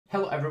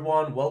Hello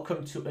everyone,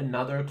 welcome to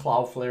another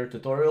Cloudflare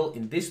tutorial.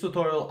 In this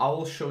tutorial, I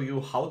will show you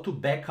how to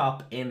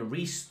backup and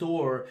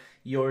restore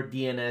your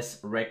DNS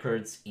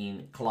records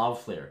in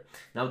Cloudflare.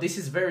 Now this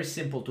is very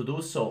simple to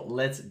do, so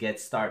let's get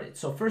started.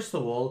 So first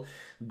of all,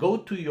 go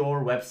to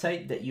your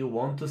website that you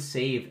want to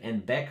save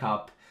and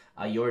backup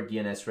your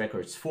DNS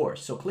records for.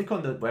 So click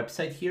on the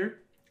website here.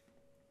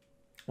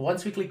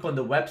 Once we click on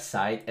the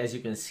website, as you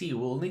can see,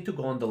 we'll need to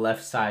go on the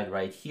left side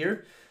right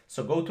here.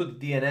 So go to the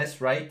DNS,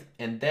 right?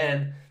 And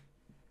then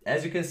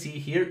as you can see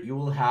here, you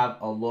will have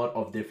a lot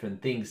of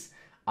different things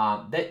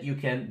that you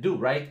can do,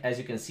 right? As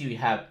you can see, we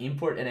have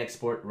import and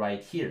export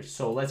right here.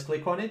 So let's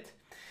click on it.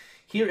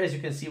 Here, as you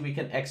can see, we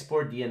can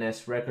export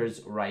DNS records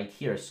right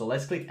here. So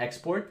let's click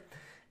export.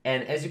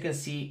 And as you can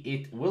see,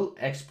 it will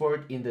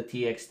export in the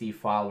TXT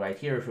file right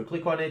here. If we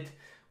click on it,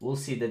 we'll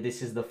see that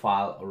this is the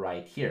file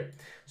right here.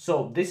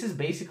 So this is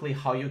basically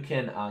how you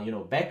can,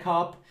 back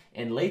up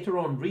and later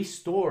on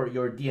restore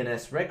your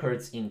DNS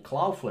records in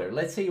Cloudflare.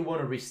 Let's say you want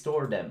to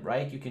restore them,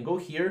 right? You can go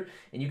here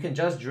and you can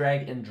just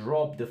drag and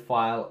drop the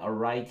file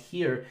right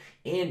here,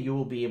 and you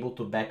will be able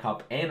to back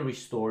up and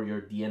restore your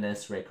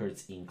DNS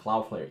records in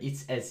Cloudflare.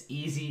 It's as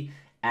easy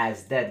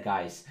as that,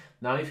 guys.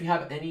 Now, if you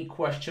have any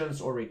questions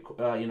or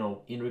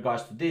in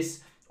regards to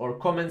this, or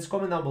comment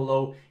down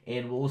below,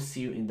 and we'll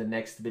see you in the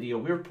next video.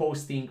 We're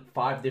posting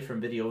 5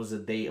 different videos a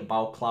day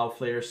about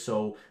Cloudflare,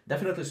 so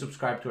definitely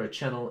subscribe to our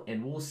channel,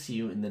 and we'll see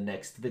you in the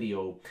next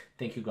video.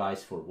 Thank you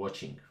guys for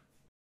watching.